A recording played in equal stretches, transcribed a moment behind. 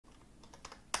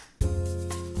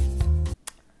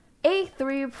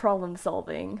3 problem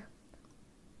solving.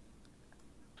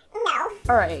 No.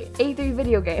 Alright, A3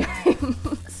 video game.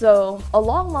 So, a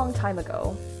long time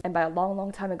ago, and by a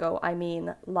long time ago, I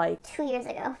mean like 2 years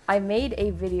ago. I made a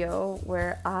video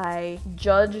where I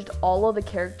judged all of the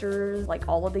characters, like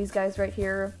all of these guys right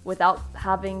here, without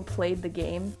having played the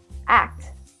game.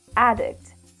 Act,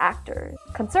 addict, actor,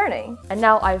 concerning. And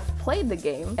now I've played the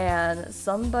game, and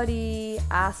somebody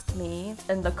asked me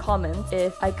in the comments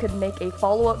if I could make a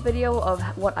follow-up video of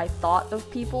what I thought of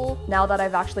people now that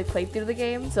I've actually played through the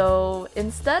game. So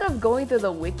instead of going through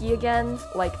the wiki again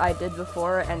like I did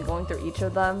before and going through each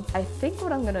of them, I think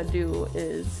what I'm gonna do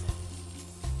is...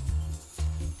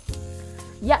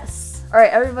 Yes!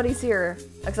 Alright, everybody's here,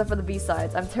 except for the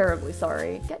B-sides. I'm terribly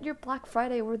sorry. Get your Black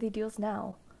Friday worthy deals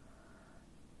now.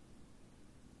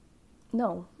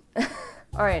 No.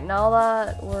 Alright, now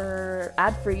that we're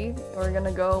ad-free, we're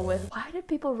gonna go with... Why did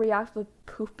people react with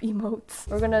poop emotes?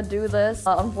 We're gonna do this.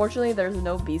 Unfortunately, there's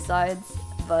no B-sides,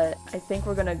 but I think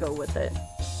we're gonna go with it.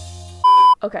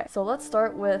 Okay, so let's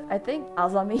start with, I think,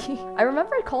 Azami. I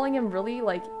remember calling him really,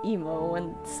 like, emo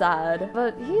and sad,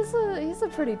 but he's a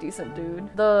pretty decent dude.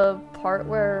 The part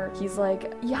where he's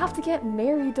like, you have to get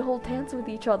married to hold hands with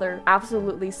each other,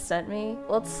 absolutely sent me.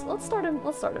 Let's start him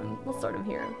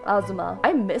here. Azuma.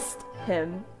 I missed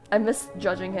him. I missed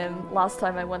judging him last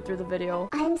time I went through the video.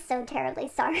 I'm so terribly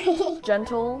sorry.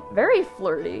 Gentle, very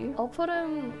flirty. I'll put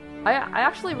him... I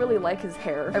actually really like his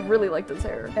hair. I really liked his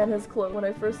hair and his clothes when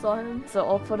I first saw him. So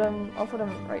I'll put him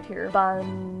right here.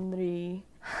 Banri.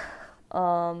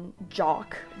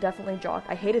 Jock. Definitely Jock.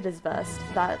 I hated his vest.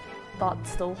 That thought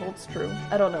still holds true.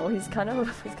 I don't know, he's kind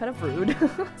of rude.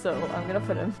 So I'm gonna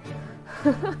put him.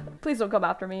 Please don't come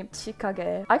after me.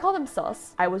 Chikage. I called him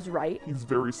sus. I was right. He's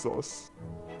very sus.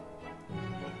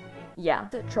 Yeah.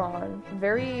 Citron.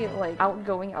 Very, like,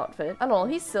 outgoing outfit. I don't know,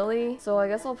 he's silly, so I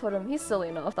guess I'll put him. He's silly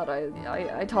enough that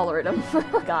I tolerate him.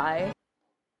 Guy.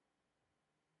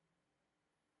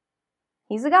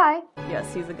 He's a guy.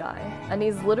 Yes, he's a guy. And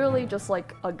he's literally just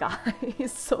like a guy.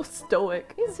 He's so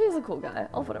stoic. He's a cool guy.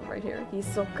 I'll put him right here. He's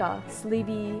Soka.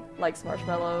 Sleepy, likes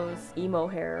marshmallows, emo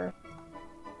hair.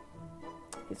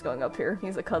 He's going up here.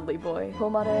 He's a cuddly boy.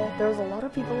 Homare. There was a lot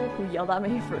of people who yelled at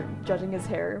me for judging his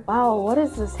hair. Wow, what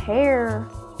is this hair?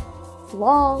 It's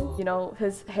long. You know,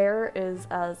 his hair is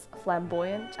as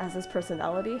flamboyant as his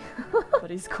personality.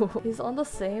 But he's cool. He's on the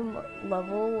same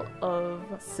level of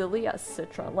silly as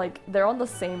Citron. Like, they're on the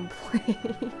same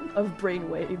plane of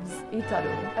brainwaves.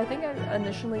 Itaru. I think I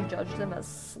initially judged him as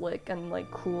slick and, like,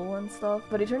 cool and stuff.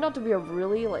 But he turned out to be a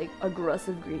really, like,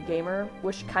 aggressive Greek gamer,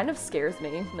 which kind of scares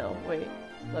me. No, wait.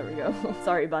 There we go.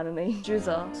 Sorry, Banami.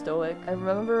 Juza, stoic. I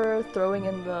remember throwing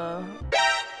in the...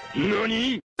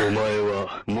 NANI?!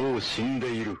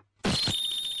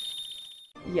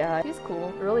 Yeah, he's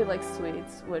cool. Really likes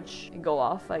sweets, which go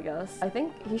off, I guess. I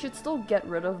think he should still get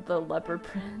rid of the leopard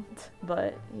print,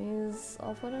 but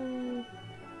I'll put him...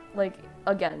 Like,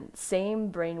 again,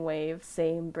 same brainwave.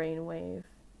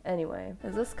 Anyway,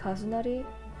 is this Kazunari?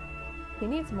 He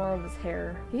needs more of his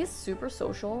hair. He's super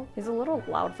social. He's a little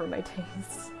loud for my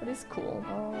taste, but he's cool.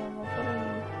 I'll put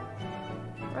him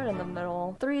right in the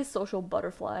middle. 3 social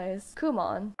butterflies.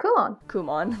 Kumon.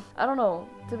 I don't know.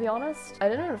 To be honest, I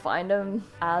didn't find him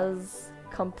as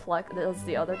complex as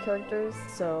the other characters,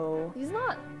 so he's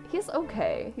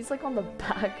okay. He's like on the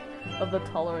back of the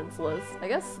tolerance list. I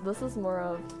guess this is more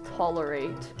of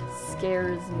tolerate,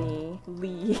 scares me,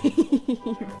 leave.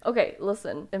 Okay,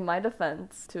 listen, in my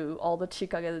defense to all the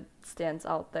Chikage stands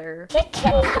out there, get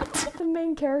kidnapped! The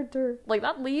main character. Like,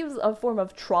 that leaves a form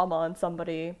of trauma on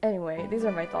somebody. Anyway, these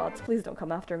are my thoughts. Please don't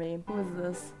come after me. Who is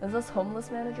this? Is this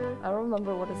homeless manager? I don't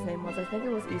remember what his name was. I think it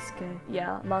was Isuke.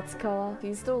 Yeah, Matsukawa.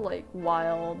 He's still like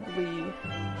wildly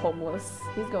homeless.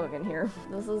 He's going in here.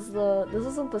 This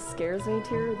isn't the scares me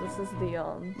tier. This is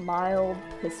the mild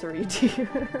pissery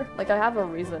tier. Like, I have a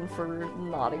reason for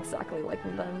not exactly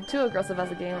liking them. Too aggressive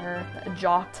as a gamer. A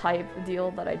jock type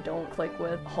deal that I don't click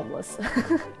with. Homeless.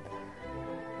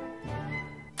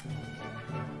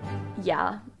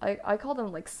 Yeah, I called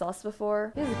him like sus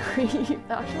before. He's a creep.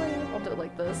 Actually, I'll do it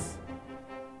like this.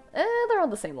 They're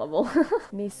on the same level.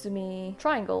 Misumi.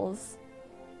 Triangles.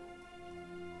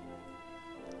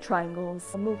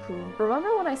 Muku.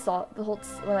 Remember when I thought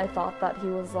that he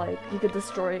was like, he could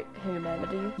destroy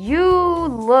humanity? You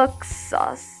look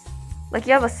sus. Like,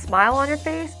 you have a smile on your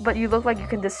face, but you look like you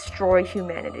can destroy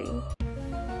humanity.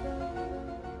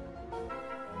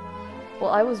 Well,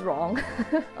 I was wrong.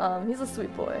 He's a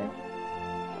sweet boy.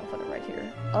 I'll put him right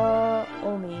here.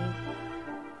 Omi.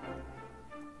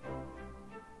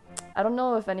 I don't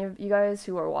know if any of you guys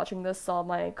who are watching this saw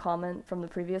my comment from the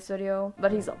previous video,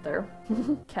 but he's up there.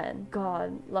 Ken.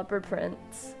 God, leopard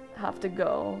prints have to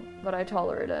go, but I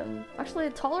tolerate him. Actually,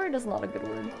 tolerate is not a good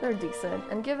word. They're decent.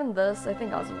 And given this, I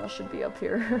think Azuma should be up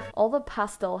here. All the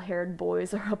pastel-haired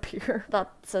boys are up here.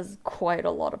 That says quite a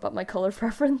lot about my color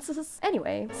preferences.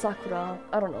 Anyway, Sakura.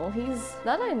 I don't know.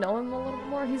 now that I know him a little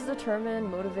more, he's determined,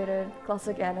 motivated,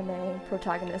 classic anime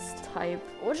protagonist type,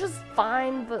 which is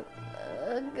fine, but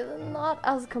not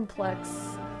as complex.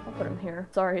 I'll put him here.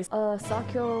 Sorry.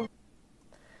 Sakyo.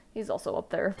 He's also up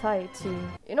there. Tai too.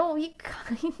 You know, he's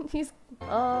here,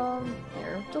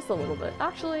 just a little bit.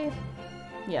 Actually,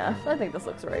 yeah, I think this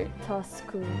looks right.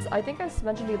 Tasku. I think I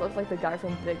mentioned he looked like the guy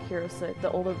from Big Hero 6, the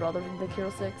older brother from Big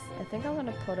Hero 6. I think I'm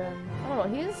gonna put him, I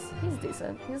don't know, he's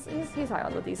decent. He's high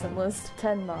on the decent list.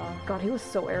 Tenma. God, he was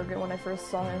so arrogant when I first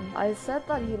saw him. I said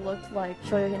that he looked like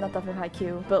Shoyo Hinata from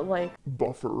Haikyuu, but like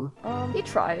Buffer. He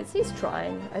tries. He's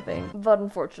trying, I think. But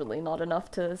unfortunately not enough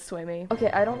to sway me.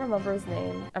 Okay, I don't remember his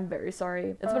name. I'm very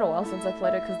sorry. It's been a while since I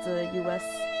played it because the US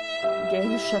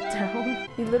game shut down.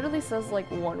 He literally says like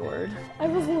one word. I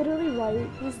was literally right.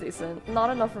 He's decent.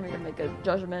 Not enough for me to make a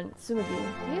judgment.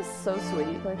 Sumagi. He is so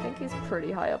sweet, but I think he's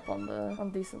pretty high up on the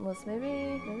decent list.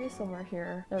 Maybe somewhere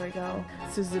here. There we go.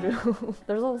 Tsuzuru.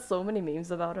 There's so many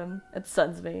memes about him. It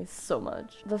sends me so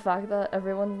much. The fact that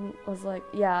everyone was like,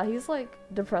 yeah, he's like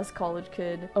depressed college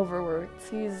kid, overworked.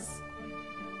 He's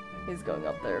going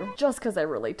up there. Just because I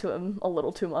relate to him a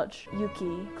little too much.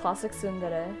 Yuki. Classic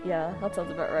tsundere. Yeah, that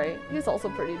sounds about right. He's also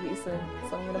pretty decent,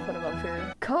 so I'm gonna put him up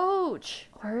here. Coach!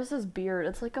 Where is his beard?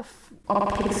 It's like a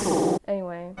pixel.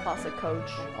 Anyway, classic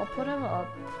Coach. I'll put him up.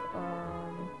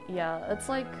 Yeah, it's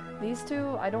like these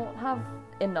two, I don't have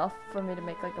enough for me to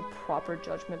make like a proper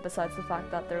judgment besides the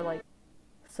fact that they're like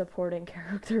supporting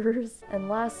characters. And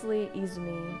lastly,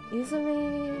 Izumi.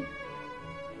 Izumi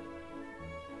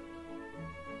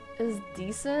is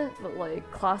decent, but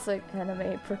like classic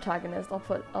anime protagonist. I'll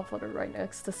put it right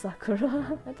next to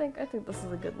Sakura. I think this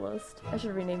is a good list. I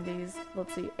should rename these.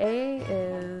 Let's see. A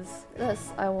is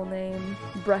this. I will name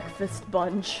Breakfast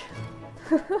Bunch.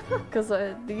 Because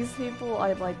these people,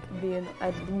 I'd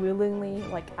willingly,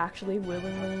 like actually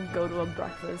willingly go to a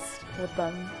breakfast with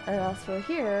them. And as for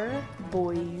here,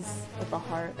 boys with a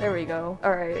heart. There we go.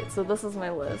 Alright, so this is my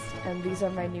list, and these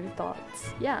are my new thoughts.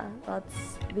 Yeah,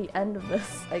 that's the end of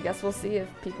this. I guess we'll see if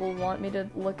people want me to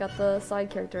look at the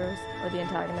side characters or the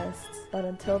antagonists. But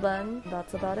until then,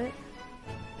 that's about it.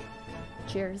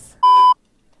 Cheers.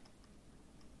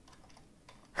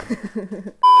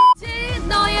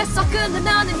 너의 썩은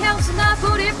나는 향수 나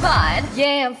put it fine.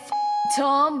 Yeah, I'm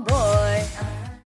tomboy.